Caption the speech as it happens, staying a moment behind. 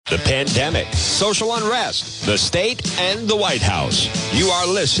the pandemic, social unrest, the state, and the White House. You are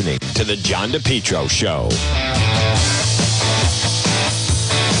listening to The John DePetro Show.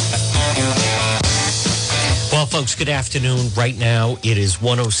 Well, folks, good afternoon. Right now, it is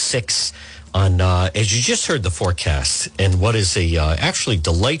 106 on, as you just heard the forecast, and what is a actually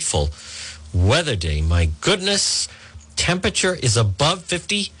delightful weather day. My goodness, temperature is above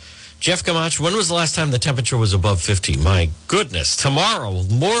 50. Jeff Camacho, when was the last time the temperature was above 50? My goodness. Tomorrow,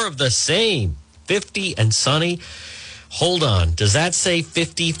 more of the same. 50 and sunny. Hold on. Does that say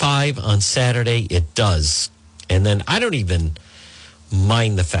 55 on Saturday? It does. And then I don't even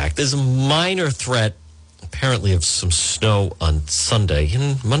mind the fact. There's a minor threat, apparently, of some snow on Sunday.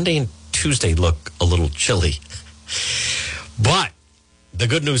 And Monday and Tuesday look a little chilly. But the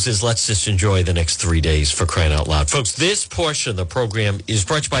good news is let's just enjoy the next 3 days, for crying out loud. Folks, this portion of the program is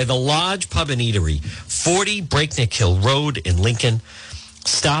brought to you by the Lodge Pub and Eatery, 40 Breakneck Hill Road in Lincoln.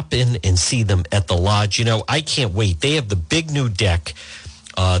 Stop in and see them at the Lodge. You know, I can't wait. They have the big new deck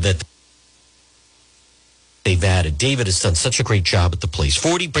that they've added. David has done such a great job at the place.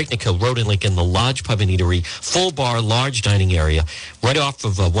 40 Breakneck Hill Road in Lincoln, the Lodge Pub and Eatery, full bar, large dining area, right off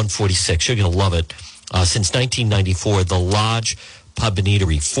of 146. You're going to love it. Since 1994, the Lodge Pub and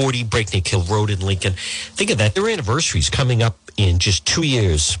Eatery, 40 Breakneck Hill Road in Lincoln. Think of that. Their anniversary is coming up in just 2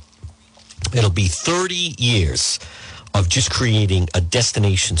 years. It'll be 30 years of just creating a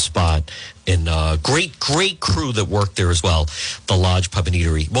destination spot, and great crew that worked there as well, the Lodge Pub and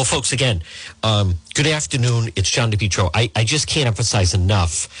Eatery. Well, folks, again, good afternoon. It's John DePetro. I just can't emphasize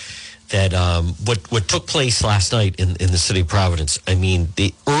enough that what took place last night in the city of Providence. I mean,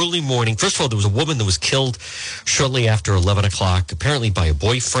 the early morning, first of all, there was a woman that was killed shortly after 11 o'clock, apparently by a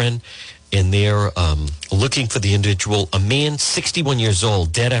boyfriend, and they're looking for the individual. A man, 61 years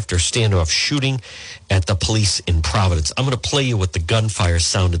old, dead after a standoff shooting at the police in Providence. I'm going to play you what the gunfire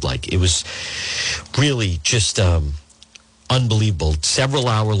sounded like. It was really just unbelievable. Several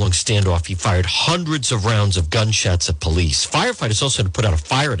hour-long standoff. He fired hundreds of rounds of gunshots at police. Firefighters also had to put out a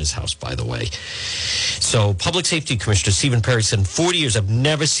fire at his house, by the way. So Public Safety Commissioner Stephen Perry said, in 40 years, I've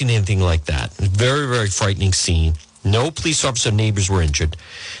never seen anything like that. Very, very frightening scene. No police officer or neighbors were injured.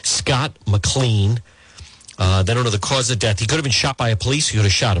 Scott McLean, they don't know the cause of death. He could have been shot by a police. He could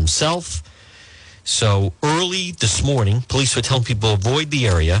have shot himself. So early this morning, police were telling people to avoid the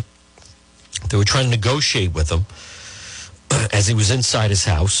area. They were trying to negotiate with him as he was inside his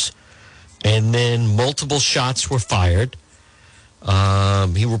house. And then multiple shots were fired. He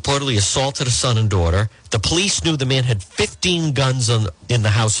reportedly assaulted a son and daughter. The police knew the man had 15 guns in the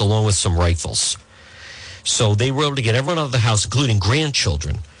house along with some rifles. So they were able to get everyone out of the house, including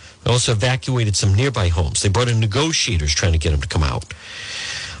grandchildren. They also evacuated some nearby homes. They brought in negotiators trying to get him to come out.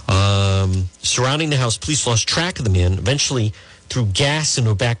 Surrounding the house, police lost track of the man, eventually threw gas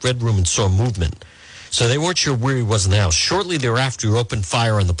into a back bedroom and saw movement. So they weren't sure where he was in the house. Shortly thereafter, he opened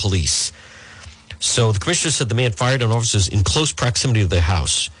fire on the police. So the commissioner said the man fired on officers in close proximity to their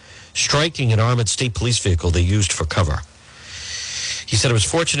house, striking an armored state police vehicle they used for cover. He said it was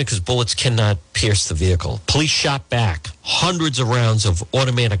fortunate because bullets cannot pierce the vehicle. Police shot back. Hundreds of rounds of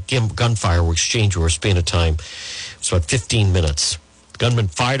automatic gunfire were exchanged over a span of time. It was about 15 minutes. The gunman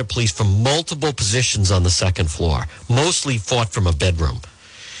fired at police from multiple positions on the second floor, mostly fought from a bedroom.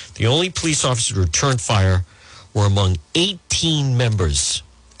 The only police officers who returned fire were among 18 members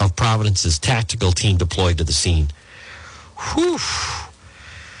of Providence's tactical team deployed to the scene. Whew.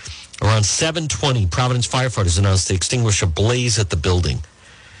 Around 7:20, Providence firefighters announced they extinguished a blaze at the building.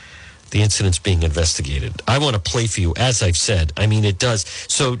 The incident's being investigated. I want to play for you, as I've said. I mean, it does.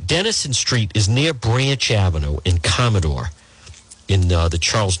 So Dennison Street is near Branch Avenue in Commodore in the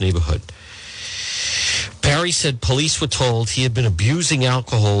Charles neighborhood. Perry said police were told he had been abusing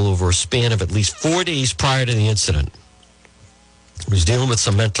alcohol over a span of at least 4 days prior to the incident. He was dealing with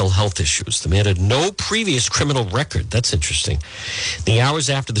some mental health issues. The man had no previous criminal record. That's interesting. The hours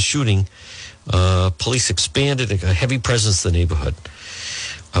after the shooting, police expanded a heavy presence in the neighborhood.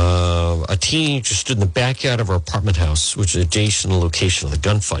 A teenager stood in the backyard of her apartment house, which is adjacent to the location of the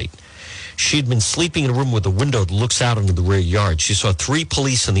gunfight. She had been sleeping in a room with a window that looks out into the rear yard. She saw 3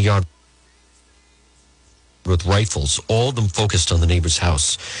 police in the yard with rifles, all of them focused on the neighbor's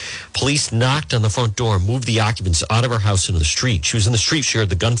house. Police knocked on the front door and moved the occupants out of her house into the street. She was in the street. She heard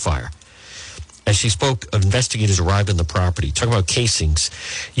the gunfire. As she spoke, investigators arrived on the property. Talking about casings,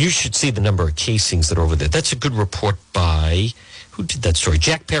 you should see the number of casings that are over there. That's a good report by, who did that story?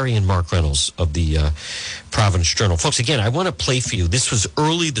 Jack Perry and Mark Reynolds of the Providence Journal. Folks, again, I want to play for you. This was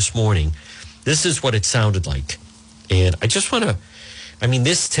early this morning. This is what it sounded like. And I just want to, I mean,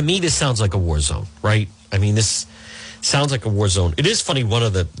 this, to me, this sounds like a war zone, right? I mean, this Sounds like a war zone. It is funny, one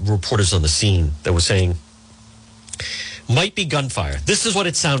of the reporters on the scene that was saying, might be gunfire. This is what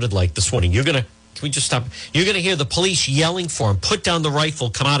it sounded like this morning. Can we just stop? You're going to hear the police yelling for him, put down the rifle,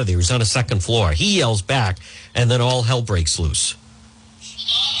 come out of there. He's on a second floor. He yells back, and then all hell breaks loose.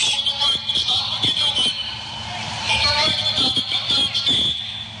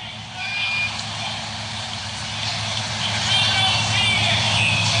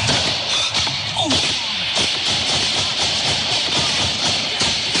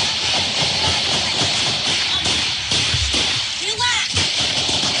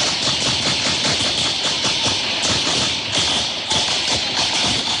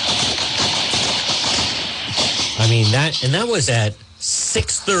 That was at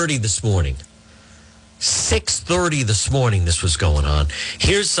 6:30 this morning. 6:30 this morning this was going on.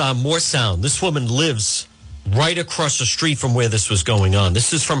 Here's more sound. This woman lives right across the street from where this was going on.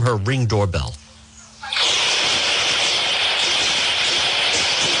 This is from her Ring doorbell.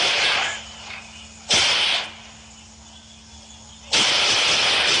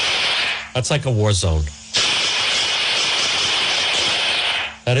 That's like a war zone.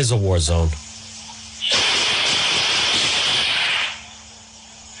 That is a war zone.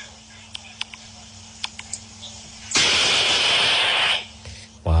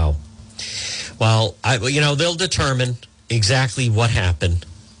 Well, they'll determine exactly what happened.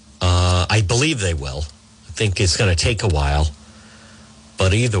 I believe they will. I think it's going to take a while.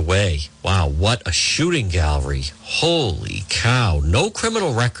 But either way, wow, what a shooting gallery. Holy cow. No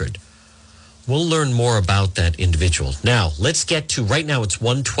criminal record. We'll learn more about that individual. Now, let's get to, right now it's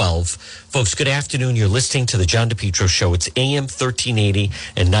 1:12. Folks, good afternoon. You're listening to the John DePietro Show. It's AM 1380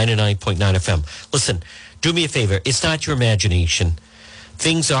 and 99.9 FM. Listen, do me a favor. It's not your imagination.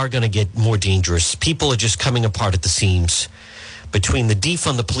 Things are going to get more dangerous. People are just coming apart at the seams. Between the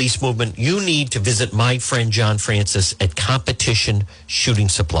defund the police movement, you need to visit my friend John Francis at Competition Shooting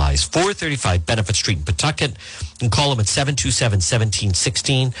Supplies, 435 Benefit Street in Pawtucket. You can call him at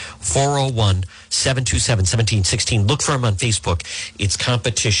 727-1716, 401-727-1716. Look for him on Facebook. It's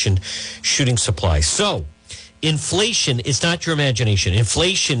Competition Shooting Supplies. So, inflation is not your imagination.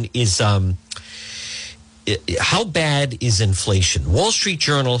 Inflation is... how bad is inflation? Wall Street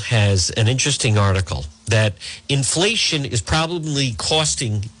Journal has an interesting article that inflation is probably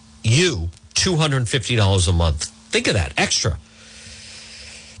costing you $250 a month. Think of that, extra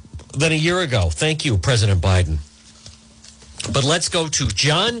than a year ago. Thank you, President Biden. But let's go to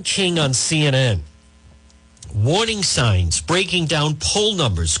John King on CNN. Warning signs breaking down poll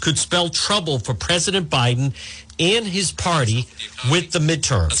numbers could spell trouble for President Biden and his party with the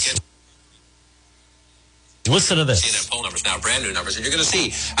midterms. Listen to this. CNN poll numbers now, brand new numbers, and you're going to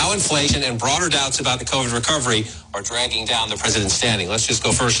see how inflation and broader doubts about the COVID recovery are dragging down the president's standing. Let's just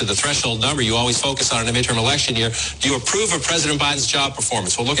go first to the threshold number you always focus on in a midterm election year. Do you approve of President Biden's job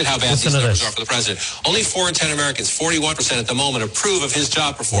performance? Well, look at how bad these numbers are for the president. Only 4 in 10 Americans, 41% at the moment, approve of his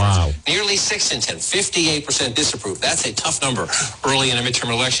job performance. Wow. Nearly 6 in 10, 58% disapprove. That's a tough number early in a midterm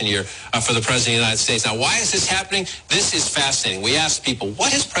election year for the president of the United States. Now, why is this happening? This is fascinating. We asked people,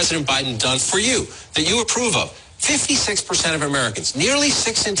 what has President Biden done for you that you approve of? 56% of Americans, nearly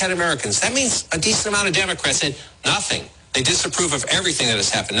 6 in 10 Americans. That means a decent amount of Democrats said nothing. They disapprove of everything that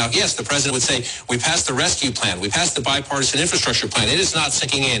has happened. Now, yes, the president would say, we passed the rescue plan. We passed the bipartisan infrastructure plan. It is not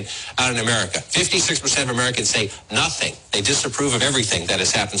sinking in out in America. 56% of Americans say nothing. They disapprove of everything that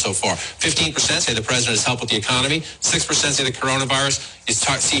has happened so far. 15% say the president has helped with the economy. 6% say the coronavirus is,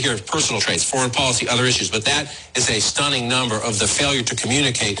 see here, personal traits, foreign policy, other issues. But that is a stunning number of the failure to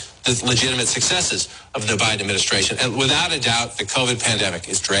communicate the legitimate successes of the Biden administration. And without a doubt, the COVID pandemic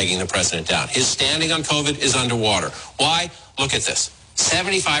is dragging the president down. His standing on COVID is underwater. Why? Look at this.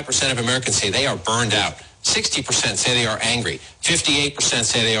 75% of Americans say they are burned out. 60% say they are angry. 58%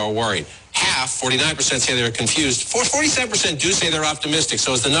 say they are worried. Half, 49% say they're confused. 47% do say they're optimistic.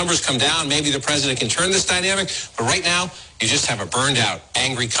 So as the numbers come down, maybe the president can turn this dynamic. But right now, you just have a burned out,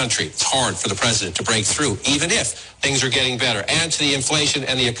 angry country. It's hard for the president to break through, even if things are getting better. And to the inflation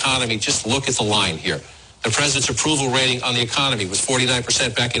and the economy, just look at the line here. The president's approval rating on the economy was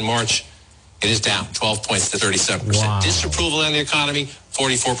 49% back in March. It is down 12 points to 37%. Wow. Disapproval on the economy,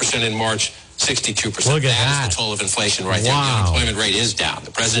 44% in March, 62%. Look at that is the toll of inflation right there. The unemployment rate is down.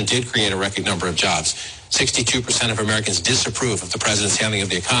 The president did create a record number of jobs. 62% of Americans disapprove of the president's handling of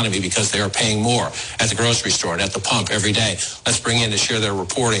the economy because they are paying more at the grocery store and at the pump every day. Let's bring in to share their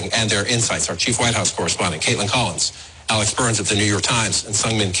reporting and their insights our chief White House correspondent, Caitlin Collins, Alex Burns of the New York Times, and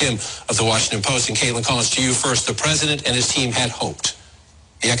Sungmin Kim of the Washington Post. And Caitlin Collins, to you first. The president and his team had hoped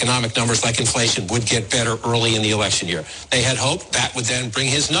the economic numbers like inflation would get better early in the election year. They had hoped that would then bring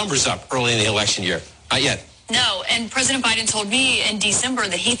his numbers up early in the election year. Not yet. No, and President Biden told me in December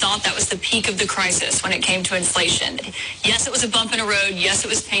that he thought that was the peak of the crisis when it came to inflation. Yes, it was a bump in the road. Yes, it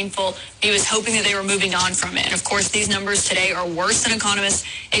was painful. He was hoping that they were moving on from it. And of course, these numbers today are worse than economists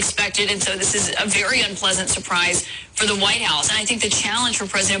expected. And so this is a very unpleasant surprise for the White House. And I think the challenge for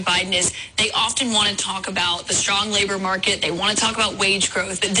President Biden is they often want to talk about the strong labor market. They want to talk about wage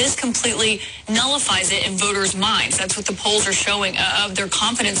growth. But this completely nullifies it in voters' minds. That's what the polls are showing of their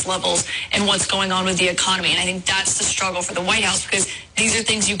confidence levels and what's going on with the economy. And I think that's the struggle for the White House, because these are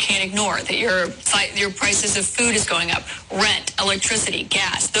things you can't ignore, that your prices of food is going up, rent, electricity,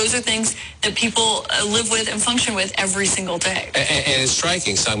 gas. Those are things that people live with and function with every single day. And it's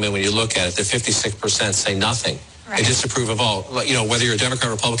striking, Sungmin, when you look at it, that 56% say nothing. Right. They disapprove of all, whether you're a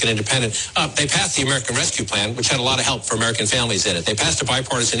Democrat, Republican, Independent. They passed the American Rescue Plan, which had a lot of help for American families in it. They passed a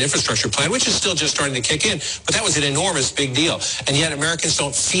bipartisan infrastructure plan, which is still just starting to kick in. But that was an enormous big deal. And yet Americans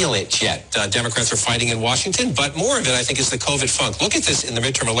don't feel it yet. Democrats are fighting in Washington. But more of it, I think, is the COVID funk. Look at this in the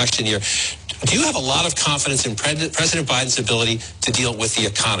midterm election year. Do you have a lot of confidence in President Biden's ability to deal with the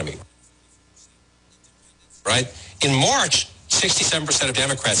economy? Right? In March, 67% of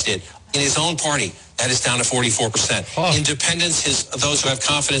Democrats did. In his own party, that is down to 44%. Oh. Independents, those who have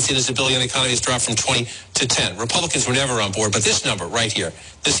confidence in his ability in the economy, has dropped from 20 to 10. Republicans were never on board, but this number right here,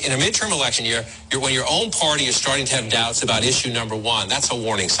 this in a midterm election year, when your own party is starting to have doubts about issue number one, that's a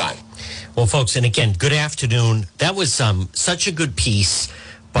warning sign. Well, folks, and again, good afternoon. That was such a good piece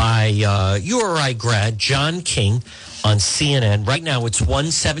by URI grad John King on CNN. Right now, it's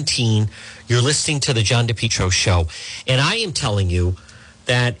 1:17. You're listening to the John DePetro Show, and I am telling you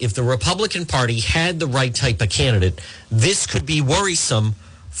that if the Republican Party had the right type of candidate, this could be worrisome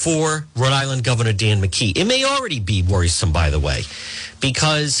for Rhode Island Governor Dan McKee. It may already be worrisome, by the way,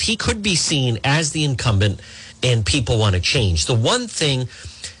 because he could be seen as the incumbent and people want to change. The one thing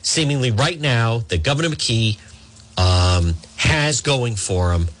seemingly right now that Governor McKee has going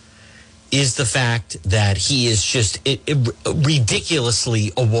for him is the fact that he is just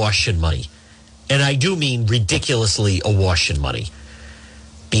ridiculously awash in money. And I do mean ridiculously awash in money.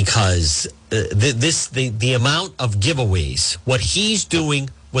 Because the amount of giveaways, what he's doing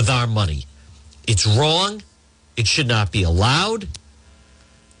with our money, it's wrong. It should not be allowed.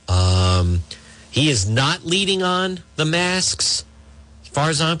 He is not leading on the masks, as far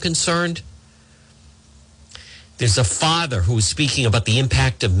as I'm concerned. There's a father who is speaking about the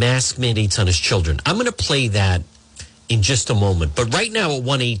impact of mask mandates on his children. I'm going to play that in just a moment. But right now at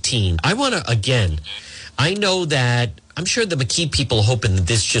 1:18, I want to, again, I know that I'm sure the McKee people are hoping that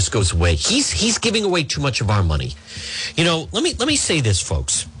this just goes away. He's giving away too much of our money. Let me say this,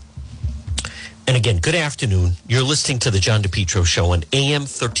 folks. And again, good afternoon. You're listening to the John DePetro Show on AM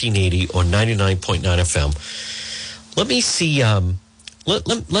 1380 or 99.9 FM. Let me see.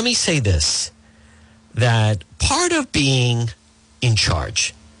 Let me say this: that part of being in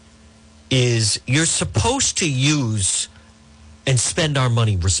charge is you're supposed to use and spend our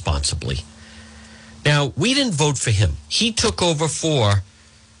money responsibly. Now, we didn't vote for him. He took over for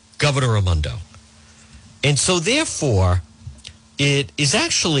Governor Raimondo. And so, therefore, it is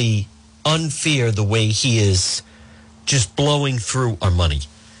actually unfair the way he is just blowing through our money.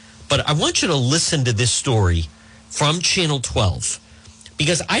 But I want you to listen to this story from Channel 12,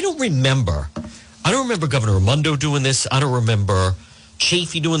 because I don't remember Governor Raimondo doing this. I don't remember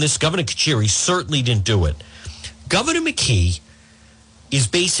Chafee doing this. Governor Carcieri certainly didn't do it. Governor McKee is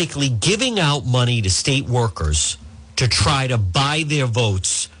basically giving out money to state workers to try to buy their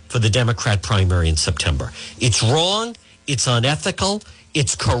votes for the Democrat primary in September. It's wrong. It's unethical.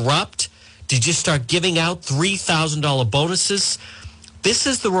 It's corrupt to just start giving out $3,000 bonuses. This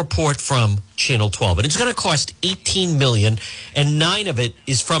is the report from Channel 12, and it's going to cost $18 million, and $9 million of it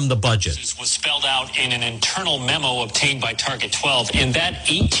is from the budget. This was spelled out in an internal memo obtained by Target 12, and that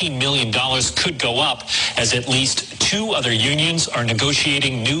 $18 million could go up as at least 2 other unions are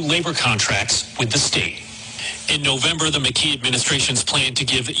negotiating new labor contracts with the state. In November, the McKee administration's plan to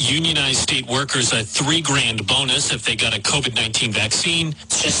give unionized state workers a $3,000 bonus if they got a COVID-19 vaccine,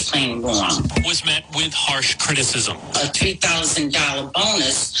 just plain wrong, was met with harsh criticism. A $3,000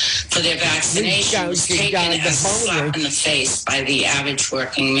 bonus for their vaccination was taken as a slap in the face by the average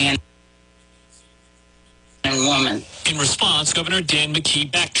working man and woman. In response, Governor Dan McKee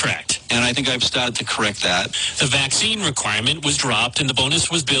backtracked and I think I've started to correct that. The vaccine requirement was dropped, and the bonus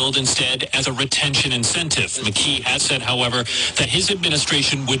was billed instead as a retention incentive. McKee has said, however, that his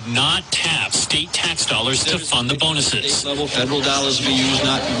administration would not tap state tax dollars to fund the bonuses. State-level federal dollars be used,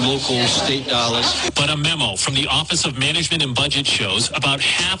 not local state dollars. But a memo from the Office of Management and Budget shows about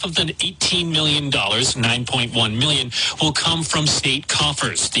half of the $18 million, $9.1 million, will come from state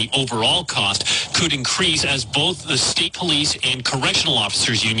coffers. The overall cost could increase as both the state police and correctional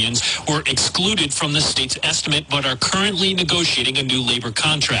officers unions were excluded from the state's estimate but are currently negotiating a new labor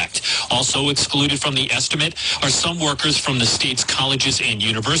contract. Also excluded from the estimate are some workers from the state's colleges and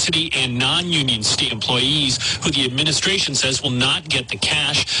university and non-union state employees who the administration says will not get the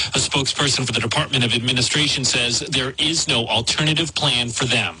cash. A spokesperson for the Department of Administration says there is no alternative plan for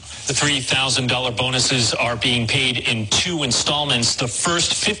them. The $3,000 bonuses are being paid in 2 installments. The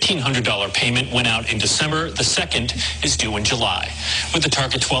first $1,500 payment went out in December. The second is due in July. With the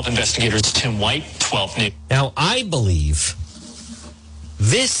Target 12 investigators, Tim White, 12 News. Now, I believe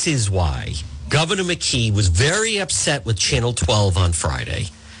this is why Governor McKee was very upset with Channel 12 on Friday,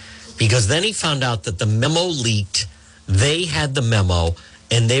 because then he found out that the memo leaked. They had the memo,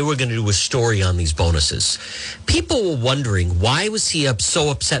 and they were going to do a story on these bonuses. People were wondering, why was he so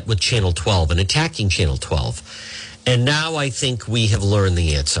upset with Channel 12 and attacking Channel 12? And now I think we have learned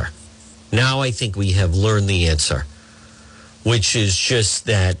the answer. Which is just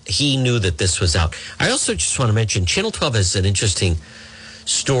that he knew that this was out. I also just want to mention, Channel 12 has an interesting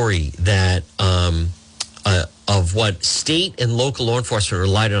story that of what state and local law enforcement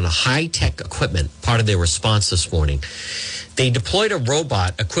relied on a high-tech equipment, part of their response this morning. They deployed a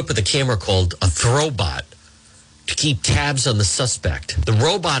robot equipped with a camera called a Throwbot to keep tabs on the suspect. The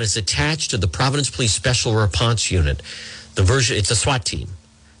robot is attached to the Providence Police Special Response Unit. It's a SWAT team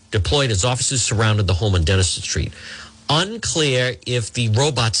deployed as officers surrounded the home on Denison Street. Unclear if the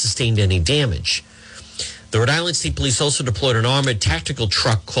robot sustained any damage. The Rhode Island State Police also deployed an armored tactical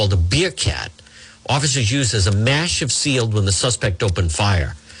truck called a Bearcat. Officers used as a massive shield when the suspect opened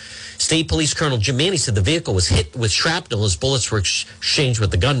fire. State Police Colonel Jim Manny said the vehicle was hit with shrapnel as bullets were exchanged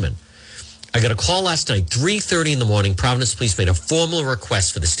with the gunman. I got a call last night, 3:30 in the morning. Providence Police made a formal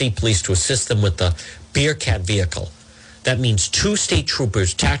request for the state police to assist them with the Bearcat vehicle. That means 2 state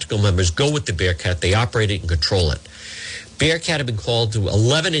troopers, tactical members, go with the Bearcat. They operate it and control it. Bearcat have been called to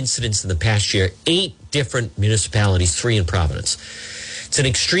 11 incidents in the past year, 8 different municipalities, 3 in Providence. It's an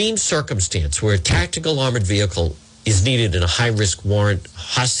extreme circumstance where a tactical armored vehicle is needed in a high-risk warrant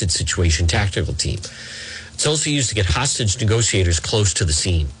hostage situation tactical team. It's also used to get hostage negotiators close to the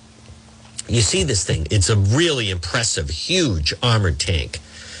scene. You see this thing. It's a really impressive, huge armored tank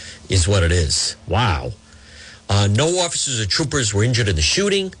is what it is. Wow. No officers or troopers were injured in the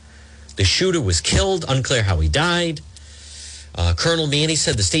shooting. The shooter was killed. Unclear how he died. Colonel Manny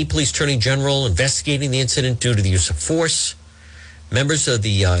said the state police attorney general investigating the incident due to the use of force. Members of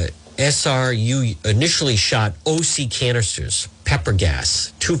the SRU initially shot OC canisters, pepper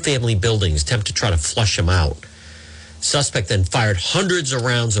gas, 2 family buildings, attempt to try to flush them out. Suspect then fired hundreds of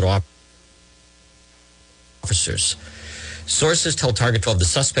rounds at officers. Sources tell Target 12 the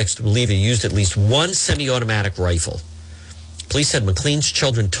suspects believe he used at least 1 semi-automatic rifle. Police said McLean's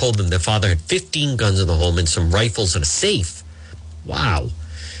children told them their father had 15 guns in the home and some rifles in a safe. Wow.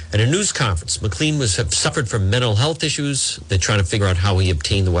 At a news conference, McLean have suffered from mental health issues. They're trying to figure out how he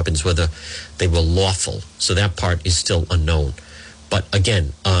obtained the weapons, whether they were lawful. So that part is still unknown. But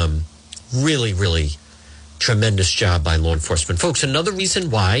again, really, really tremendous job by law enforcement. Folks, another reason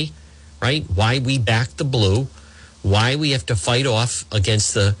why, right, why we back the blue, why we have to fight off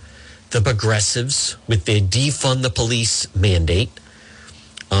against the progressives with their defund the police mandate.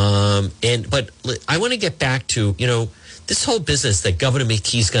 But I want to get back to, this whole business that Governor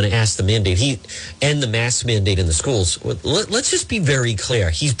McKee's going to ask the end the mask mandate in the schools. Let's just be very clear.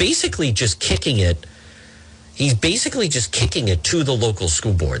 He's basically just kicking it. He's basically just kicking it to the local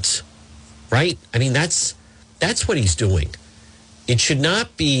school boards, right? I mean, that's what he's doing. It should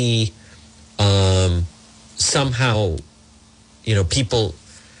not be somehow, people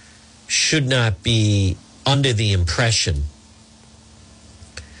should not be under the impression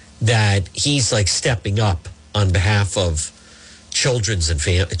that he's like stepping up on behalf of children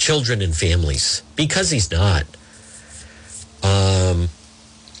and families, because he's not.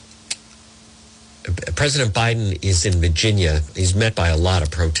 President Biden is in Virginia. He's met by a lot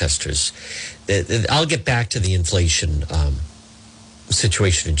of protesters. I'll get back to the inflation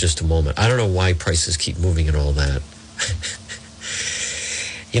situation in just a moment. I don't know why prices keep moving and all that.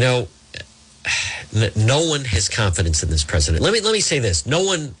 No one has confidence in this president. Let me say this.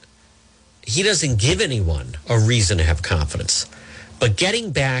 He doesn't give anyone a reason to have confidence. But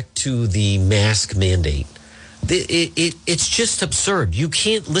getting back to the mask mandate, it's just absurd. You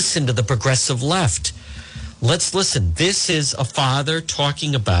can't listen to the progressive left. Let's listen. This is a father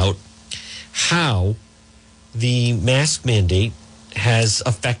talking about how the mask mandate has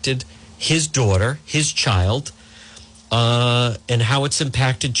affected his daughter, his child, and how it's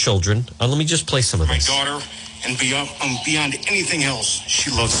impacted children. Let me just play some of this. My daughter, and beyond anything else,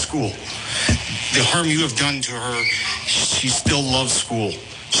 she loves school. The harm you have done to her, she still loves school.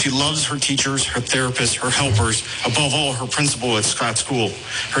 She loves her teachers, her therapists, her helpers, above all, her principal at Scott School.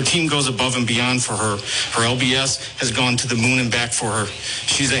 Her team goes above and beyond for her. Her LBS has gone to the moon and back for her.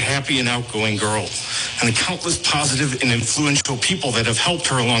 She's a happy and outgoing girl. And the countless positive and influential people that have helped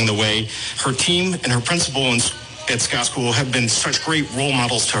her along the way, her team and her principal at Scott School have been such great role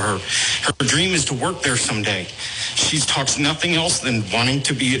models to her. Her dream is to work there someday. She talks nothing else than wanting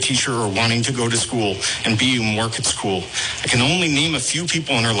to be a teacher or wanting to go to school and be and work at school. I can only name a few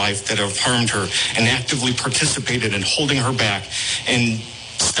people in her life that have harmed her and actively participated in holding her back and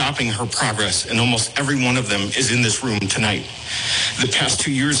stopping her progress, and almost every one of them is in this room tonight. The past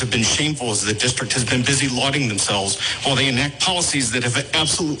 2 years have been shameful as the district has been busy lauding themselves while they enact policies that have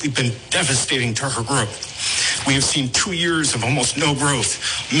absolutely been devastating to her growth. We have seen 2 years of almost no growth,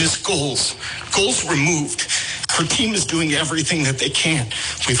 missed goals removed. Her team is doing everything that they can.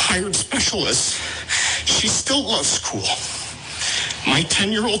 We've hired specialists. She still loves school. My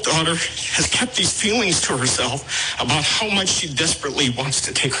 10-year-old daughter has kept these feelings to herself about how much she desperately wants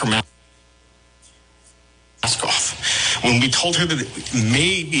to take her mask off. When we told her that it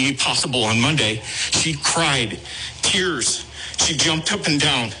may be possible on Monday, she cried, tears. She jumped up and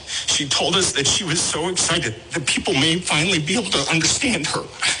down. She told us that she was so excited that people may finally be able to understand her.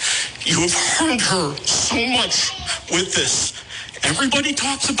 You have harmed her so much with this. Everybody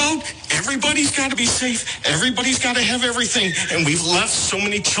talks about everybody's got to be safe. Everybody's got to have everything. And we've left so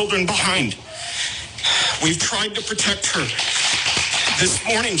many children behind. We've tried to protect her. This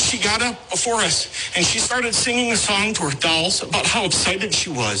morning, she got up before us and she started singing a song to her dolls about how excited she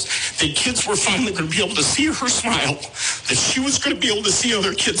was. That kids were finally going to be able to see her smile. That she was going to be able to see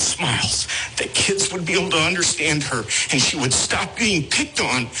other kids' smiles. That kids would be able to understand her and she would stop being picked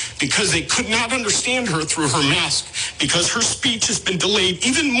on because they could not understand her through her mask, because her speech has been delayed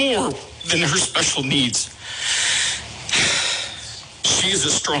even more than her special needs. She is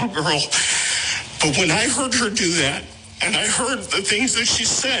a strong girl. But when I heard her do that, and I heard the things that she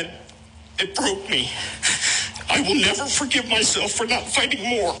said, it broke me. I will never forgive myself for not fighting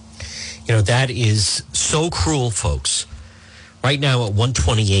more. You know, that is so cruel, folks. Right now at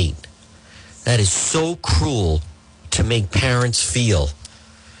 1:28, that is so cruel to make parents feel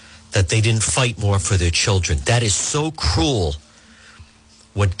that they didn't fight more for their children. That is so cruel.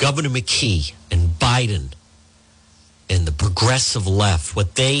 What Governor McKee and Biden and the progressive left,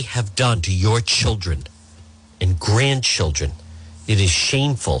 what they have done to your children and grandchildren, it is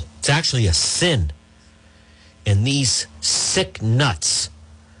shameful. It's actually a sin. And these sick nuts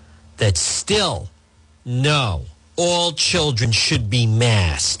that still know all children should be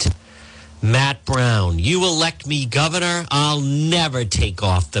masked. Matt Brown, you elect me governor, I'll never take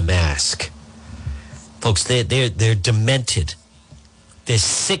off the mask. Folks, they're demented. They're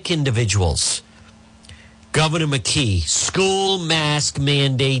sick individuals. Governor McKee, school mask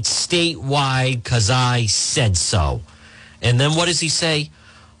mandate statewide because I said so. And then what does he say?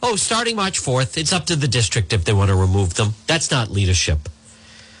 Oh, starting March 4th, it's up to the district if they want to remove them. That's not leadership.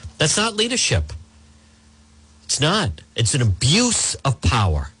 That's not leadership. It's not. It's an abuse of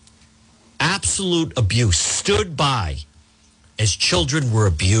power. Absolute abuse. Stood by as children were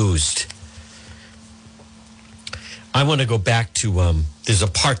abused. I want to go back to, there's a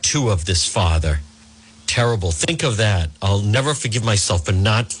part 2 of this father. Terrible. Think of that. I'll never forgive myself for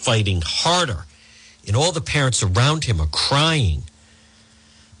not fighting harder. And all the parents around him are crying.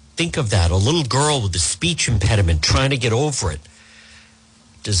 Think of that. A little girl with a speech impediment trying to get over it.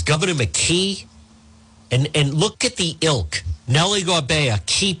 Does Governor McKee, and look at the ilk. Nellie Gorbea,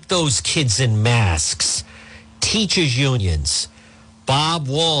 keep those kids in masks. Teachers unions. Bob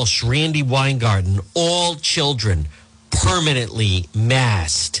Walsh, Randy Weingarten, all children permanently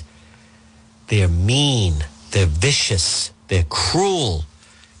masked. They're mean, they're vicious, they're cruel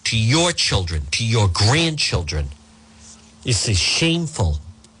to your children, to your grandchildren. This is shameful.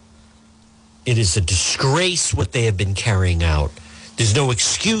 It is a disgrace what they have been carrying out. There's no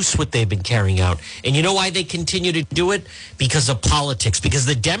excuse what they've been carrying out. And you know why they continue to do it? Because of politics. Because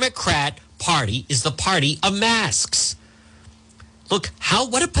the Democrat Party is the party of masks. Look,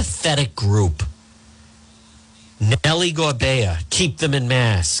 what a pathetic group. Nellie Gorbea, keep them in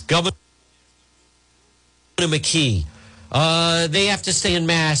masks. Governor McKee, They have to stay in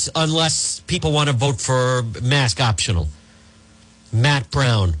mask unless people want to vote for mask optional. Matt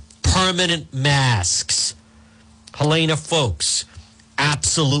Brown, permanent masks. Helena Folks,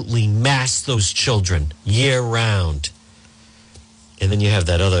 absolutely mask those children year round. And then you have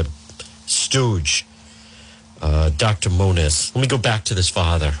that other stooge, Dr. Moniz. Let me go back to this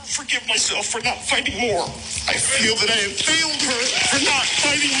father. Forgive myself for not fighting more. I feel that I have failed her for not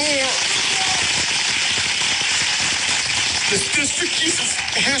fighting more. This district uses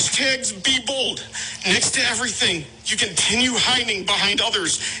hashtags Be Bold. Next to everything, you continue hiding behind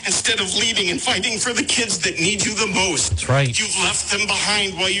others instead of leading and fighting for the kids that need you the most. That's right. You've left them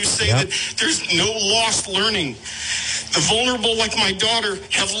behind while you say that there's no lost learning. The vulnerable, like my daughter,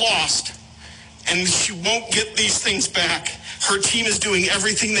 have lost, and she won't get these things back. Her team is doing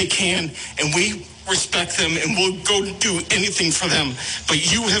everything they can, and we respect them, and we'll go do anything for them. But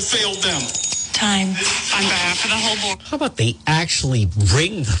you have failed them. Time on behalf of the whole board. How about they actually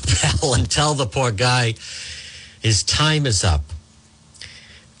ring the bell and tell the poor guy his time is up?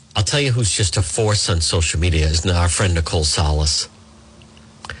 I'll tell you who's just a force on social media is our friend Nicole Salas.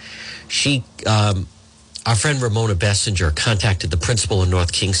 She, our friend Ramona Bessinger contacted the principal in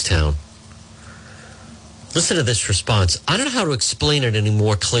North Kingstown. Listen to this response. I don't know how to explain it any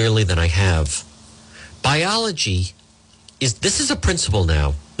more clearly than I have. Biology this is a principle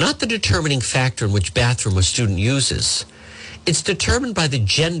now, not the determining factor in which bathroom a student uses. It's determined by the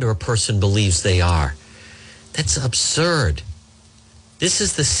gender a person believes they are. That's absurd. This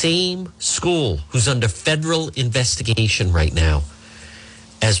is the same school who's under federal investigation right now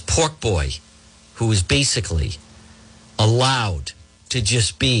as Pork Boy, who is basically allowed to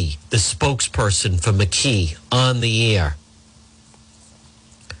just be the spokesperson for McKee on the air,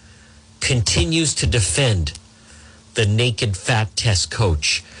 continues to defend the naked fat test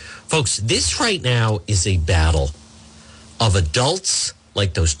coach. Folks, this right now is a battle of adults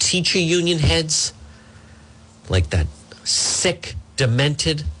like those teacher union heads, like that sick,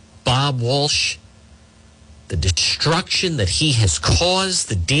 demented Bob Walsh, the destruction that he has caused,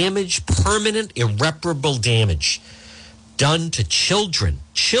 the damage, permanent, irreparable damage done to children,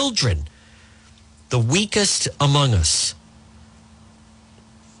 the weakest among us.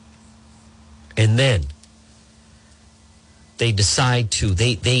 And then they decide to,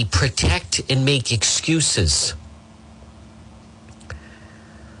 they protect and make excuses.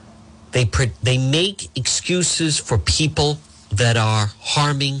 They make excuses for people that are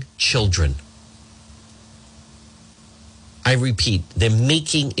harming children. I repeat, they're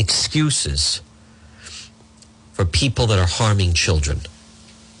making excuses for people that are harming children.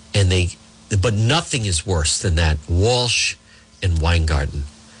 But nothing is worse than that, Walsh and Weingarten.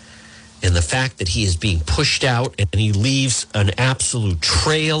 And the fact that he is being pushed out and he leaves an absolute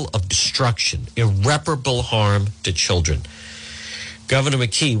trail of destruction, irreparable harm to children. Governor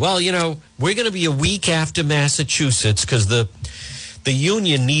McKee, well, you know, we're going to be a week after Massachusetts because the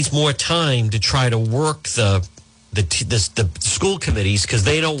union needs more time to try to work the school committees because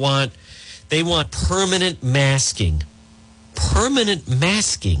they want permanent masking. Permanent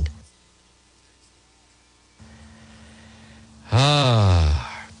masking.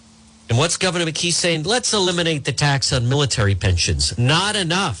 And what's Governor McKee saying? Let's eliminate the tax on military pensions. Not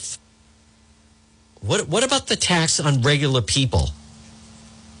enough. What about the tax on regular people?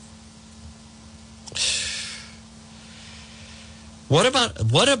 What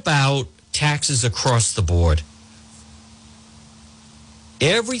about taxes across the board?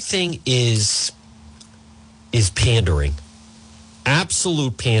 Everything is pandering.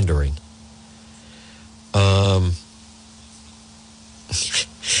 Absolute pandering.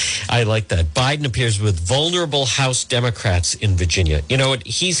 I like that. Biden appears with vulnerable House Democrats in Virginia. You know what?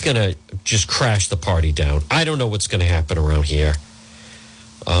 He's going to just crash the party down. I don't know what's going to happen around here.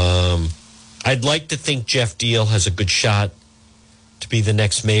 I'd like to think Jeff Deal has a good shot to be the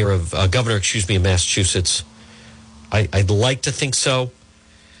next governor of Massachusetts. I'd like to think so.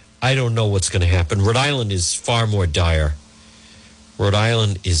 I don't know what's going to happen. Rhode Island is far more dire. Rhode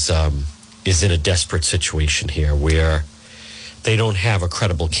Island is in a desperate situation here where they don't have a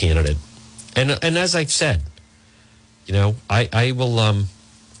credible candidate. And as I've said, you know, I will,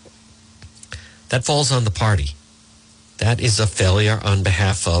 that falls on the party. That is a failure on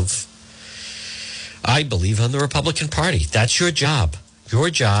behalf of, I believe, on the Republican Party. That's your job.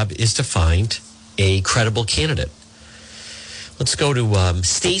 Your job is to find a credible candidate. Let's go to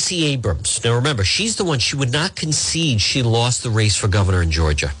Stacey Abrams. Now, remember, she's the one, she would not concede she lost the race for governor in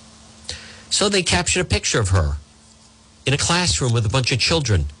Georgia. So they captured a picture of her in a classroom with a bunch of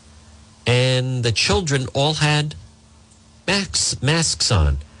children. And the children all had masks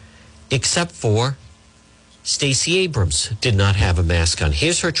on, except for Stacey Abrams did not have a mask on.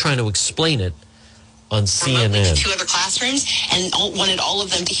 Here's her trying to explain it on CNN. To 2 other classrooms and wanted all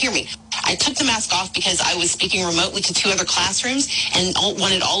of them to hear me. I took the mask off because I was speaking remotely to 2 other classrooms and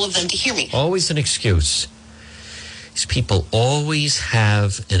wanted all of them to hear me. Always an excuse. These people always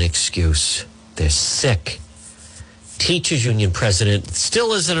have an excuse. They're sick. Teachers Union president,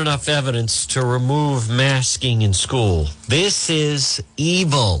 still isn't enough evidence to remove masking in school. This is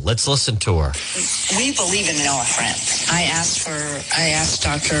evil. Let's listen to her. We believe in an off-ramp. I asked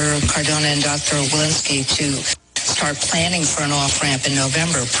Dr. Cardona and Dr. Walensky to start planning for an off-ramp in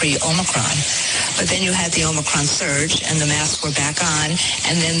November, pre-Omicron. But then you had the Omicron surge, and the masks were back on,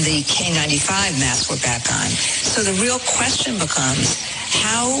 and then the K95 masks were back on. So the real question becomes,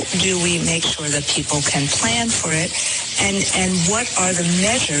 how do we make sure that people can plan for it, and what are the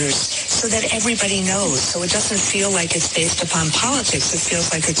measures so that everybody knows? So it doesn't feel like it's based upon politics. It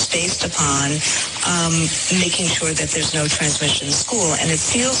feels like it's based upon making sure that there's no transmission in school. And it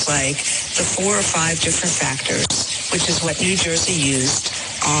feels like the 4 or 5 different factors, which is what New Jersey used,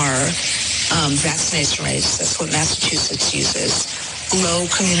 are vaccination rates. That's what Massachusetts uses. Low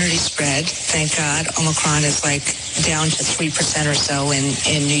community spread. Thank God. Omicron is like down to 3% or so in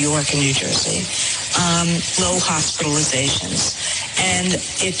New York and New Jersey. Low hospitalizations.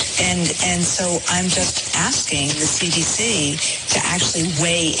 And so I'm just asking the CDC to actually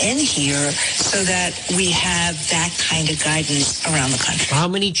weigh in here so that we have that kind of guidance around the country. How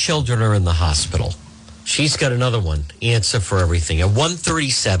many children are in the hospital? She's got another one. Answer for everything. At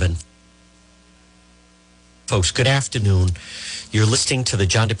 1:37, folks, good afternoon. You're listening to the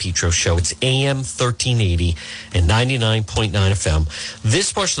John DePietro Show. It's AM 1380 and 99.9 FM.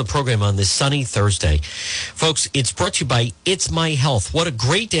 This portion of the program on this sunny Thursday, folks, it's brought to you by It's My Health. What a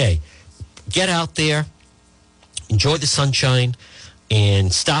great day. Get out there, enjoy the sunshine,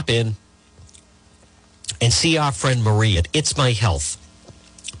 and stop in and see our friend Marie at It's My Health.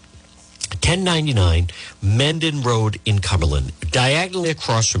 1099 Mendon Road in Cumberland, diagonally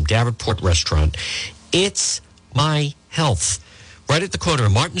across from Davenport Restaurant. It's My Health. Right at the corner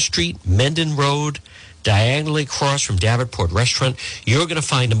of Martin Street, Mendon Road, diagonally across from Davenport Restaurant. You're going to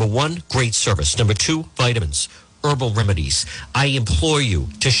find, number 1, great service. Number 2, vitamins, herbal remedies. I implore you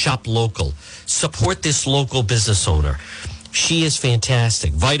to shop local. Support this local business owner. She is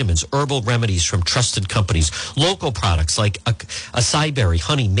fantastic. Vitamins, herbal remedies from trusted companies. Local products like acai berry,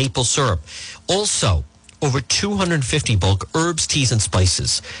 honey, maple syrup. Also, over 250 bulk herbs, teas, and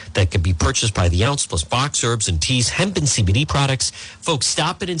spices that can be purchased by the ounce, plus box herbs and teas, hemp and CBD products. Folks,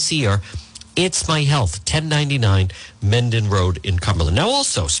 stop it and see her. It's My Health, 1099 Mendon Road in Cumberland. Now,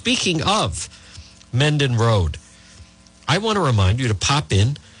 also, speaking of Mendon Road, I want to remind you to pop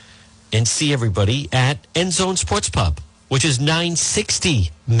in and see everybody at End Zone Sports Pub, which is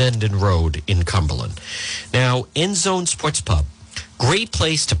 960 Mendon Road in Cumberland. Now, End Zone Sports Pub, great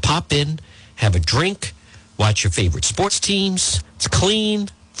place to pop in, have a drink, watch your favorite sports teams. It's clean,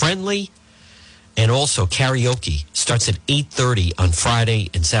 friendly, and also karaoke starts at 8:30 on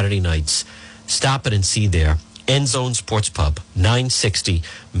Friday and Saturday nights. Stop it and see there. End Zone Sports Pub, 960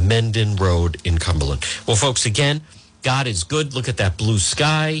 Mendon Road in Cumberland. Well, folks, again, God is good. Look at that blue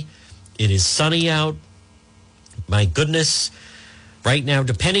sky. It is sunny out. My goodness. Right now,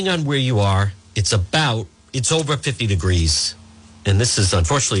 depending on where you are, it's over 50 degrees. And this is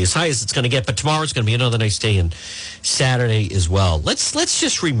unfortunately as high as it's going to get, but tomorrow's going to be another nice day, and Saturday as well. Let's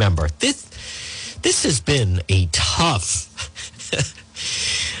just remember this has been a tough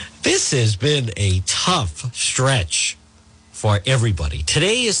this has been a tough stretch for everybody.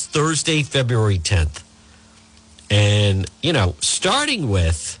 Today is Thursday, February 10th. And, starting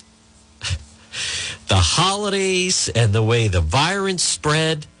with the holidays and the way the virus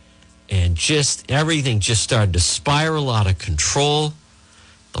spread, and just everything just started to spiral out of control.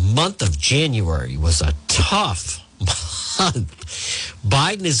 The month of January was a tough month.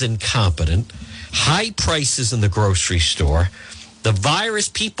 Biden is incompetent. High prices in the grocery store. The virus,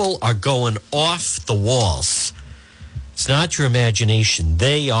 people are going off the walls. It's not your imagination.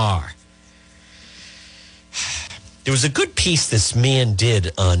 They are. There was a good piece this man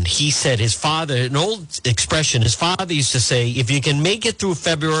did on, he said his father, an old expression, his father used to say, if you can make it through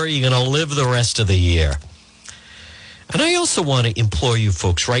February, you're going to live the rest of the year. And I also want to implore you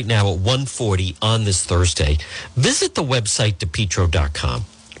folks right now at 1:40 on this Thursday, visit the website, DePietro.com.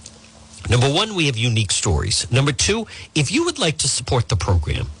 Number 1, we have unique stories. Number 2, if you would like to support the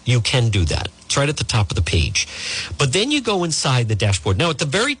program, you can do that. It's right at the top of the page. But then you go inside the dashboard. Now, at the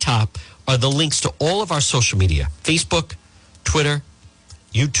very top are the links to all of our social media, Facebook, Twitter,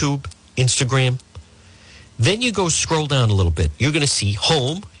 YouTube, Instagram. Then you go scroll down a little bit. You're going to see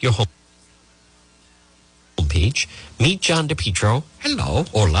home, your home homepage. Meet John DePetro. Hello.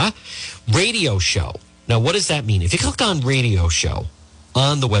 Hola. Radio show. Now, what does that mean? If you click on radio show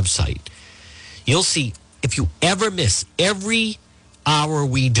on the website, you'll see if you ever miss, every hour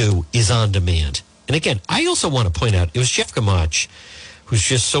we do is on demand. And again, I also want to point out, it was Jeff Gamach, who's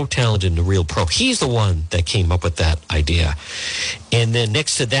just so talented and a real pro. He's the one that came up with that idea. And then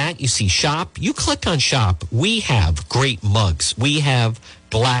next to that, you see shop. You click on shop. We have great mugs. We have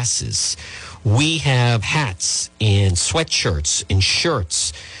glasses. We have hats and sweatshirts and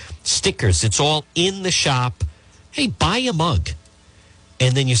shirts, stickers. It's all in the shop. Hey, buy a mug.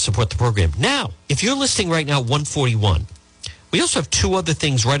 And then you support the program. Now, if you're listening right now, 141, we also have two other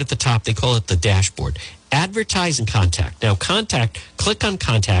things right at the top. They call it the dashboard. Advertise and contact. Now, click on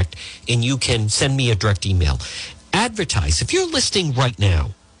contact, and you can send me a direct email. Advertise. If you're listening right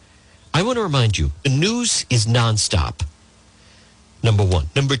now, I want to remind you, the news is nonstop, number one.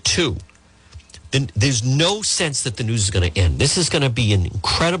 Number two, there's no sense that the news is going to end. This is going to be an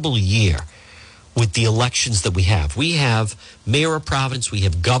incredible year with the elections that we have. We have mayor of Providence. We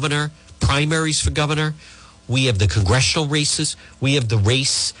have governor, primaries for governor. We have the congressional races. We have the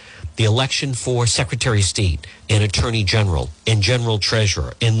race, the election for Secretary of State and Attorney General and General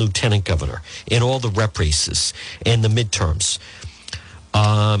Treasurer and Lieutenant Governor and all the rep races and the midterms.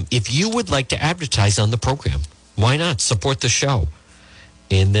 If you would like to advertise on the program, why not support the show?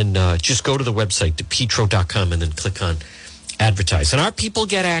 And then just go to the website, depetro.com, and then click on advertise. And our people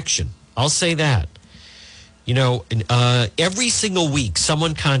get action. I'll say that. You know, every single week,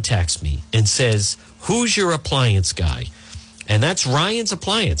 someone contacts me and says, who's your appliance guy? And that's Ryan's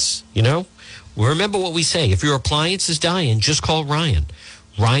Appliance. You know, we remember what we say. If your appliance is dying, just call Ryan.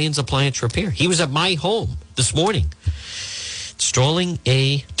 Ryan's Appliance Repair. He was at my home this morning installing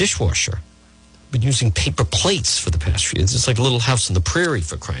a dishwasher. Been using paper plates for the past few years. It's like a little house in the prairie,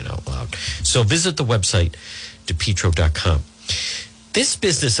 for crying out loud. So visit the website, depetro.com. This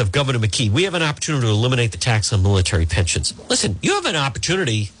business of Governor McKee, we have an opportunity to eliminate the tax on military pensions. Listen, you have an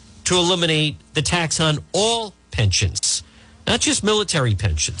opportunity to eliminate the tax on all pensions, not just military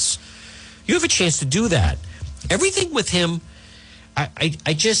pensions. You have a chance to do that. Everything with him,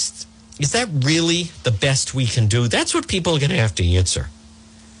 I just, is that really the best we can do? That's what people are going to have to answer.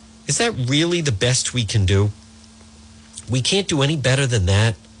 Is that really the best we can do? We can't do any better than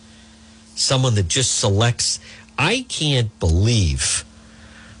that. Someone that just selects. I can't believe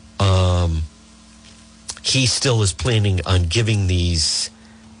he still is planning on giving these,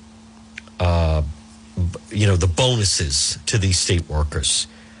 the bonuses to these state workers.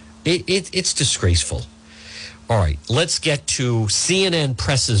 It's disgraceful. All right, let's get to CNN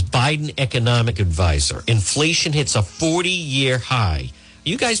presses Biden economic advisor. Inflation hits a 40-year high. Are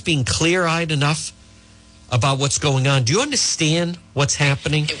you guys being clear-eyed enough about what's going on? Do you understand what's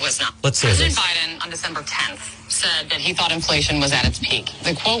happening? It was not. Let's hear this. President Biden on December 10th said that he thought inflation was at its peak.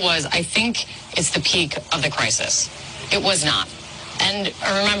 The quote was, "I think it's the peak of the crisis." It was not. And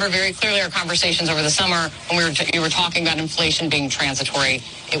I remember very clearly our conversations over the summer when you were talking about inflation being transitory.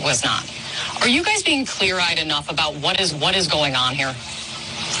 It was not. Are you guys being clear-eyed enough about what is going on here?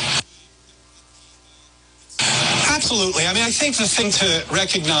 Absolutely. I mean, I think the thing to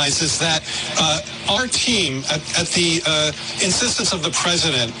recognize is that our team, at the insistence of the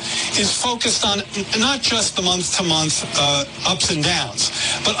president, is focused on not just the month-to-month ups and downs,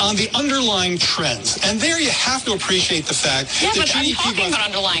 but on the underlying trends. And there you have to appreciate the fact that GDP... I'm talking about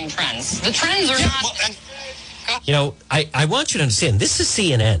underlying trends. The trends are not... I want you to understand, this is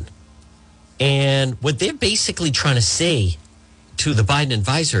CNN. And what they're basically trying to say to the Biden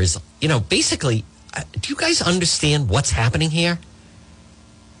advisor is, basically... do you guys understand what's happening here?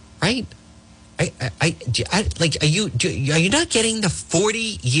 Right? Are you not getting the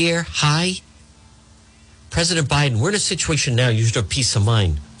 40-year high? President Biden, we're in a situation now, you should have peace of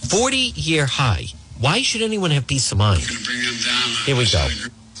mind. 40-year high. Why should anyone have peace of mind? Going to bring them down. Here we go.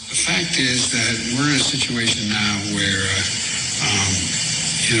 The fact is that we're in a situation now where,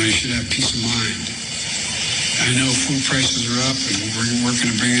 you should have peace of mind. I know food prices are up, and we're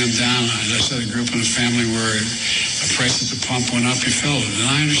working to bring them down. As I said, I grew up in a family where the price at the pump went up, you felt it, and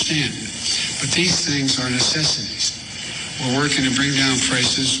I understand. But these things are necessities. We're working to bring down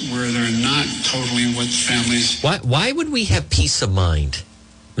prices where they're not totally what families... Why would we have peace of mind,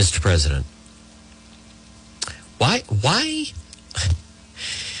 Mr. President? Why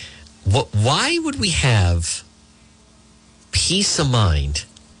would we have peace of mind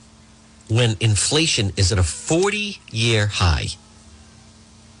when inflation is at a 40-year high?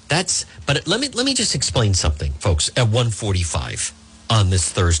 But let me just explain something, folks, at 1:45 on this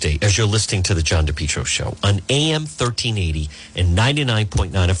Thursday, as you're listening to the John DePetro Show on AM 1380 and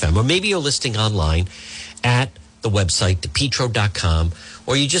 99.9 FM, or maybe you're listening online at the website, DePetro.com,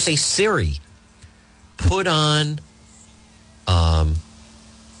 or you just say, Siri, put on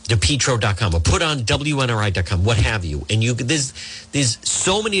DePetro.com or put on WNRI.com, what have you. And there's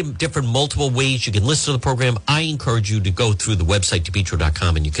so many different multiple ways you can listen to the program. I encourage you to go through the website,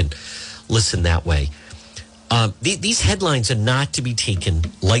 DePetro.com, and you can listen that way. These headlines are not to be taken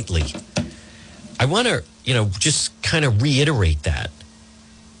lightly. I want to, just kind of reiterate that.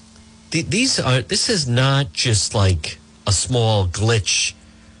 This is not just like a small glitch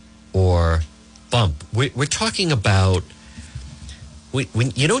or bump. We're talking about,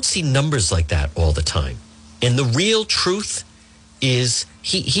 you don't see numbers like that all the time. And the real truth is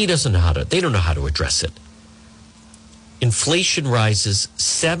he doesn't know they don't know how to address it. Inflation rises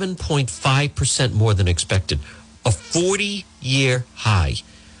 7.5% more than expected, a 40-year high.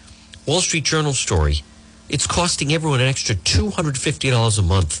 Wall Street Journal story, it's costing everyone an extra $250 a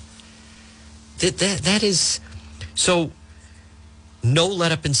month. That is, so no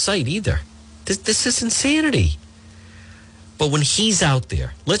let up in sight either. This is insanity. But when he's out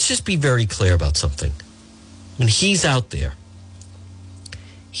there, let's just be very clear about something. When he's out there,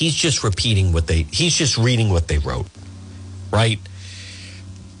 he's just repeating he's just reading what they wrote, right?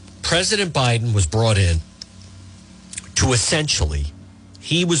 President Biden was brought in to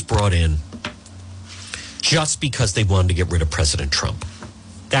he was brought in just because they wanted to get rid of President Trump.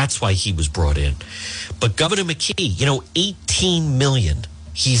 That's why he was brought in. But Governor McKee, $18 million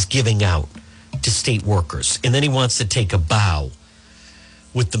he's giving out to state workers. And then he wants to take a bow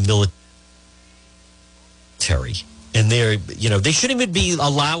with the military. And they shouldn't even be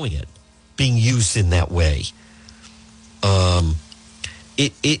allowing it being used in that way.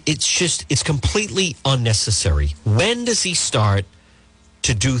 It's completely unnecessary. When does he start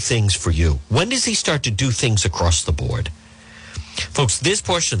to do things for you? When does he start to do things across the board? Folks, this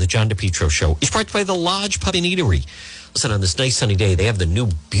portion of the John DePetro Show is brought to you by the Lodge Pub and Eatery. Listen, on this nice sunny day, they have the new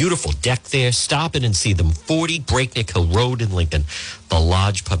beautiful deck there. Stop in and see them. 40 Breakneck Hill Road in Lincoln, the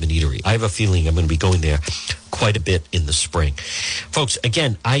Lodge Pub and Eatery. I have a feeling I'm going to be going there quite a bit in the spring. Folks,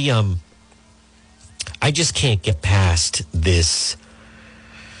 again, I just can't get past this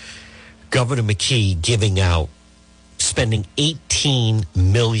Governor McKee spending $18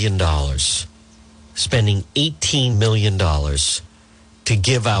 million. Spending $18 million to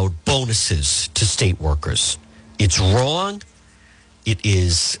give out bonuses to state workers. It's wrong. It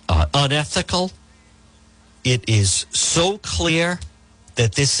is unethical. It is so clear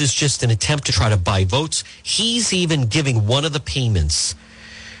that this is just an attempt to try to buy votes. He's even giving one of the payments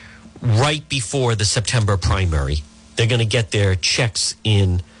right before the September primary. They're going to get their checks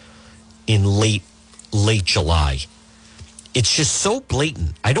in late July. It's just so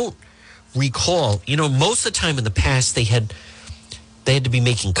blatant. I don't recall, most of the time in the past they had to be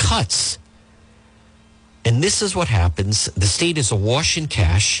making cuts. And this is what happens. The state is awash in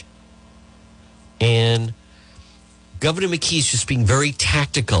cash. And Governor McKee is just being very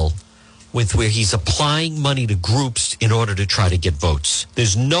tactical with where he's applying money to groups in order to try to get votes.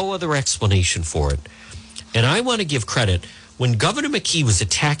 There's no other explanation for it. And I want to give credit. When Governor McKee was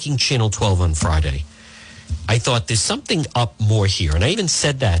attacking Channel 12 on Friday, I thought there's something up more here. And I even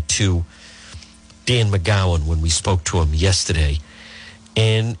said that to Dan McGowan when we spoke to him yesterday.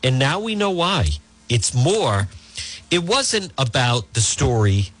 And now we know why. It's more, it wasn't about the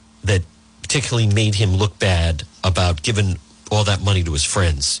story that particularly made him look bad about giving all that money to his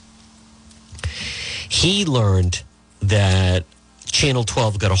friends. He learned that Channel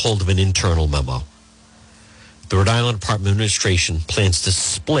 12 got a hold of an internal memo. The Rhode Island Department of Administration plans to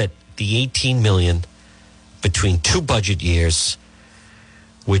split the $18 million between 2 budget years,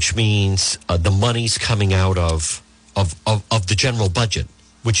 which means the money's coming out of the general budget,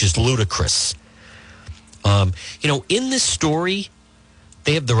 which is ludicrous. In this story,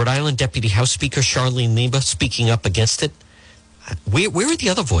 they have the Rhode Island Deputy House Speaker, Charlene Leba, speaking up against it. Where are the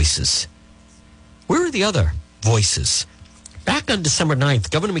other voices? Where are the other voices? Back on December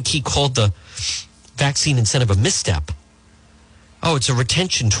 9th, Governor McKee called the vaccine incentive a misstep. Oh, it's a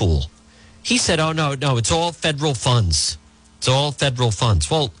retention tool. He said, oh, no, it's all federal funds. It's all federal funds.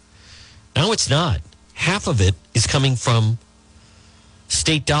 Well, no, it's not. Half of it is coming from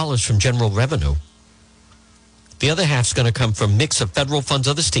state dollars from general revenue. The other half's going to come from a mix of federal funds,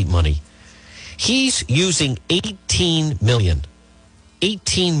 other state money. He's using $18 million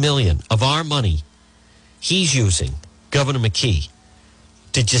of our money. He's using, Governor McKee,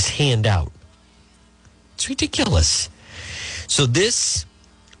 to just hand out. It's ridiculous. So this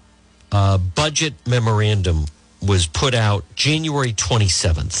budget memorandum was put out January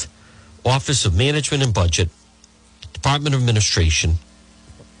 27th. Office of Management and Budget, Department of Administration.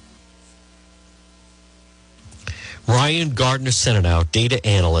 Ryan Gardner sent it out, data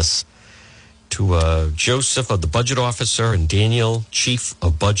analyst, to Joseph of the budget officer and Daniel, chief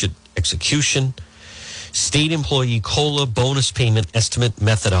of budget execution. State employee COLA bonus payment estimate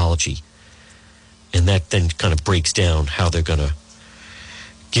methodology. And that then kind of breaks down how they're going to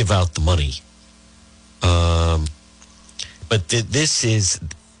give out the money. But this is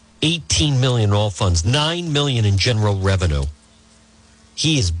 $18 million in all funds, $9 million in general revenue.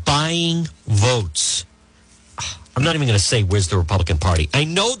 He is buying votes. I'm not even going to say where's the Republican Party. I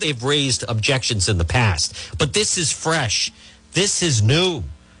know they've raised objections in the past, but this is fresh. This is new.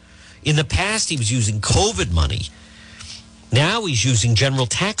 In the past, he was using COVID money. Now he's using general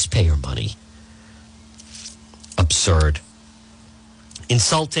taxpayer money. Absurd.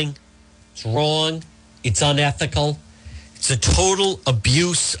 Insulting. It's wrong. It's unethical. It's a total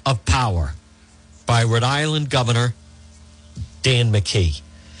abuse of power by Rhode Island Governor Dan McKee.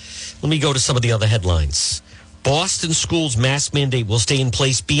 Let me go to some of the other headlines. Boston schools mask mandate will stay in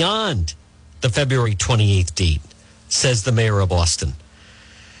place beyond the February 28th date, says the mayor of Boston.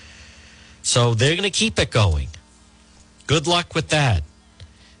 So they're going to keep it going. Good luck with that.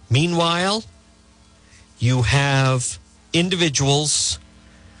 Meanwhile, you have individuals.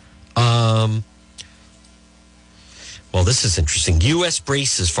 Well, this is interesting. U.S.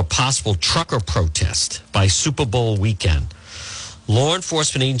 braces for possible trucker protest by Super Bowl weekend. Law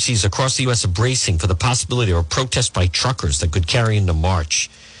enforcement agencies across the U.S. are bracing for the possibility of a protest by truckers that could carry into March.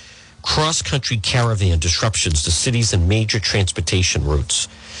 Cross-country caravan disruptions to cities and major transportation routes.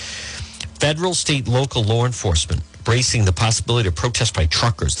 Federal, state, local law enforcement bracing the possibility of protest by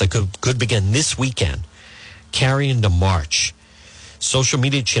truckers that could begin this weekend, carry into March. Social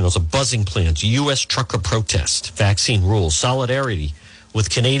media channels are buzzing plans. U.S. trucker protest, vaccine rules, solidarity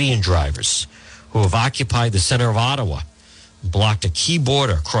with Canadian drivers who have occupied the center of Ottawa, blocked a key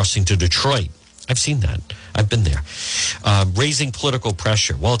border crossing to Detroit. I've seen that. I've been there. Raising political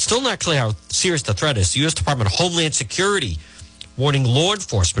pressure. Well, it's still not clear how serious the threat is. The U.S. Department of Homeland Security warning law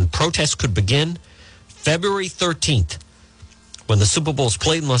enforcement protests could begin February 13th when the Super Bowl is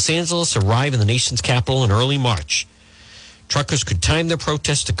played in Los Angeles, arrive in the nation's capital in early March. Truckers could time their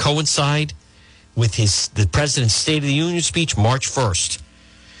protest to coincide with the president's State of the Union speech March 1st.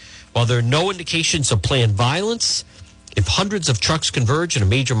 While there are no indications of planned violence, if hundreds of trucks converge in a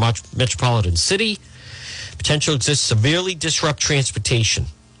major metropolitan city, potential exists to severely disrupt transportation.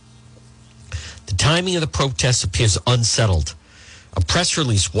 The timing of the protests appears unsettled. A press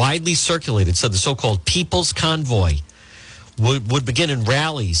release widely circulated said the so-called People's Convoy would begin in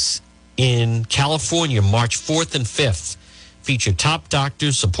rallies in California March 4th and 5th. Featured top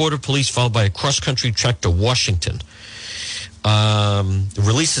doctors, supportive police, followed by a cross-country trek to Washington. The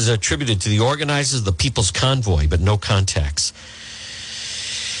releases are attributed to the organizers of the People's Convoy, but no contacts.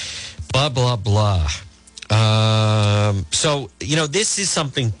 Blah, blah, blah. So, this is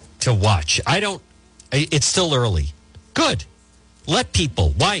something to watch. It's still early. Good. Let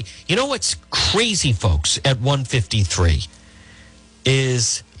people. Why? You know what's crazy, folks, at 153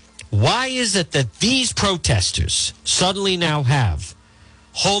 is... why is it that these protesters suddenly now have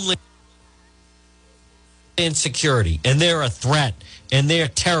Homeland Security and they're a threat and they're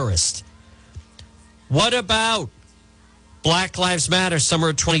terrorists? What about Black Lives Matter summer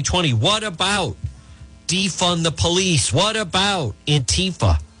of 2020? What about defund the police? What about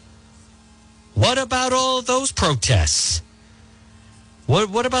Antifa? What about all of those protests?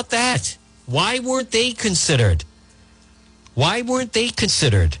 What about that? Why weren't they considered? Why weren't they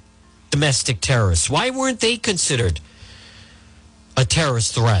considered domestic terrorists? Why weren't they considered a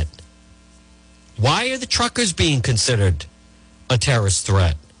terrorist threat? Why are the truckers being considered a terrorist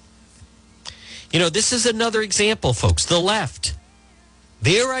threat? This is another example, folks. The left,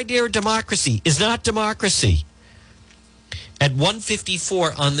 their idea of democracy is not democracy. At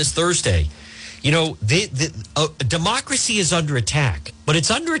 1:54 on this Thursday, democracy is under attack, but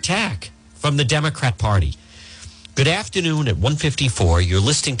it's under attack from the Democrat Party. Good afternoon at 1:54. You're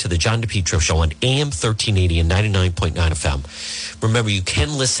listening to the John DePietro Show on AM 1380 and 99.9 FM. Remember, you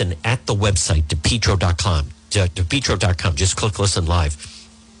can listen at the website, DePietro.com. DePietro.com. Just click listen live.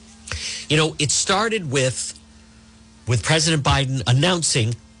 It started with President Biden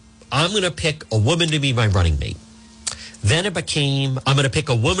announcing, I'm going to pick a woman to be my running mate. Then it became, I'm going to pick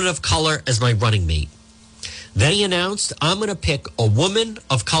a woman of color as my running mate. Then he announced, I'm going to pick a woman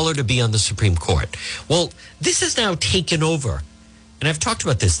of color to be on the Supreme Court. Well, this has now taken over. And I've talked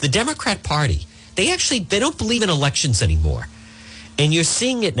about this. The Democrat Party, they don't believe in elections anymore. And you're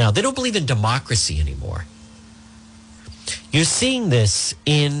seeing it now. They don't believe in democracy anymore. You're seeing this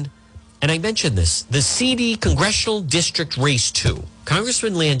in, and I mentioned this, the CD Congressional District Race 2.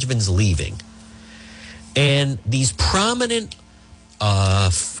 Congressman Langevin leaving. And these prominent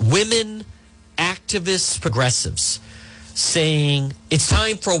women activists, progressives, saying it's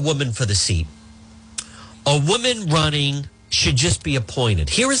time for a woman for the seat. A woman running should just be appointed.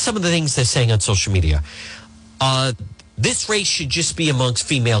 Here are some of the things they're saying on social media. This race should just be amongst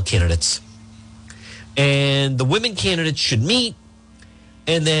female candidates. And the women candidates should meet,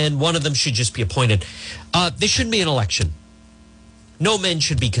 and then one of them should just be appointed. There shouldn't be an election. No men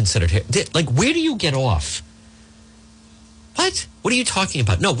should be considered here. Like, where do you get off? What? What are you talking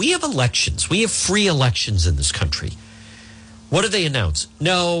about? No, we have elections. We have free elections in this country. What do they announce?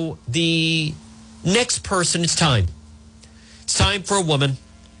 No, the next person, it's time. It's time for a woman.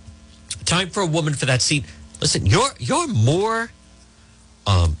 Time for a woman for that seat. Listen, you're more,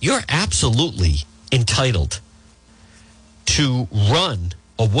 you're absolutely entitled to run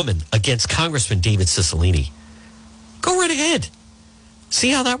a woman against Congressman David Cicilline. Go right ahead. See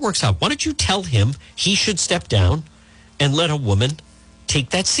how that works out. Why don't you tell him he should step down and let a woman take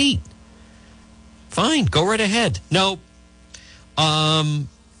that seat? Fine, go right ahead. No,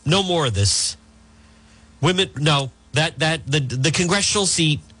 no more of this. Women, no. The congressional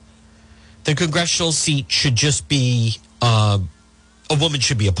seat. The congressional seat should just be a woman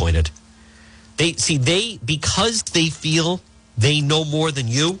should be appointed. Because they feel they know more than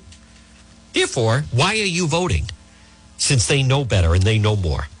you. Therefore, why are you voting? Since they know better and they know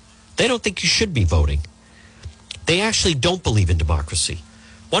more. They don't think you should be voting. They actually don't believe in democracy.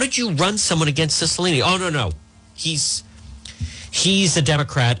 Why don't you run someone against Cicilline? Oh, no. He's a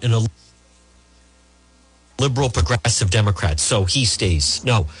Democrat and a liberal progressive Democrat, so he stays.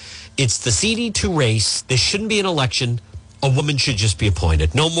 No, it's the CD2 race. There shouldn't be an election. A woman should just be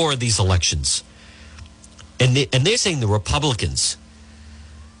appointed. No more of these elections. And they're saying the Republicans,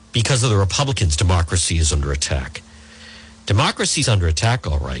 because of the Republicans, democracy is under attack. Democracy is under attack,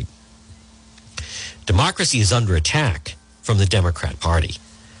 all right. Democracy is under attack from the Democrat Party.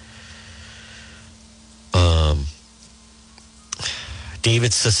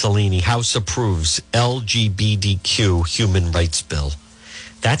 David Cicilline, House approves LGBTQ human rights bill.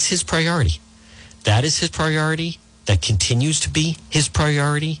 That's his priority. That is his priority. That continues to be his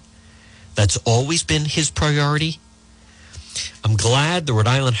priority. That's always been his priority. I'm glad the Rhode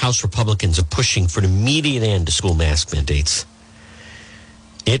Island House Republicans are pushing for an immediate end to school mask mandates.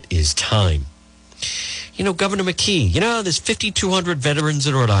 It is time. You know, Governor McKee, there's 5,200 veterans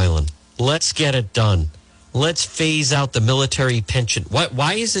in Rhode Island. Let's get it done. Let's phase out the military pension.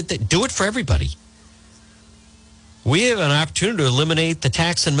 Why is it that do it for everybody? We have an opportunity to eliminate the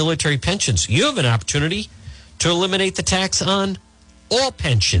tax on military pensions. You have an opportunity to eliminate the tax on all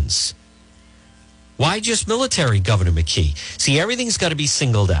pensions. Why just military, Governor McKee? See, everything's got to be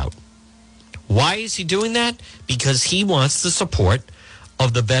singled out. Why is he doing that? Because he wants the support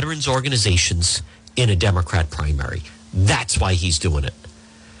of the veterans organizations in a Democrat primary. That's why he's doing it.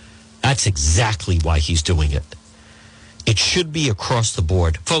 That's exactly why he's doing it. It should be across the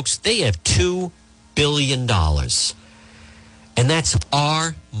board. Folks, they have $2 billion. And that's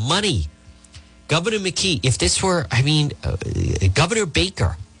our money. Governor McKee, if this were, Governor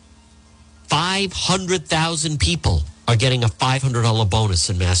Baker, 500,000 people are getting a $500 bonus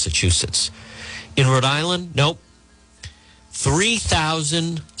in Massachusetts. In Rhode Island, nope.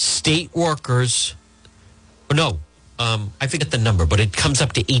 3,000 state workers, I forget the number, but it comes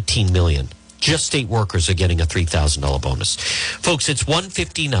up to 18 million. Just state workers are getting a $3,000 bonus. Folks, it's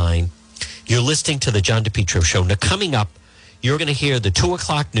 1:59. You're listening to the John DePietro Show. Now, coming up, you're going to hear the 2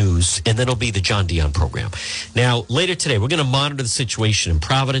 o'clock news, and then it'll be the John Dion program. Now, later today, we're going to monitor the situation in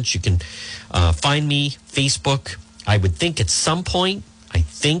Providence. You can find me, Facebook. I would think at some point,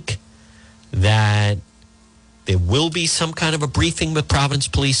 that there will be some kind of a briefing with Providence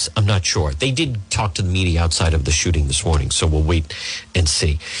Police. I'm not sure. They did talk to the media outside of the shooting this morning, so we'll wait and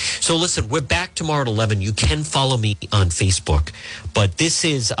see. So listen, we're back tomorrow at 11. You can follow me on Facebook, but this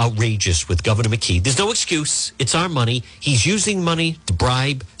is outrageous with Governor McKee. There's no excuse. It's our money. He's using money to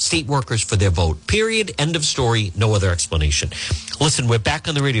bribe state workers for their vote. Period. End of story. No other explanation. Listen, we're back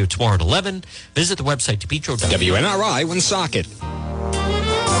on the radio tomorrow at 11. Visit the website, DePietro.com. WNRI Woonsocket.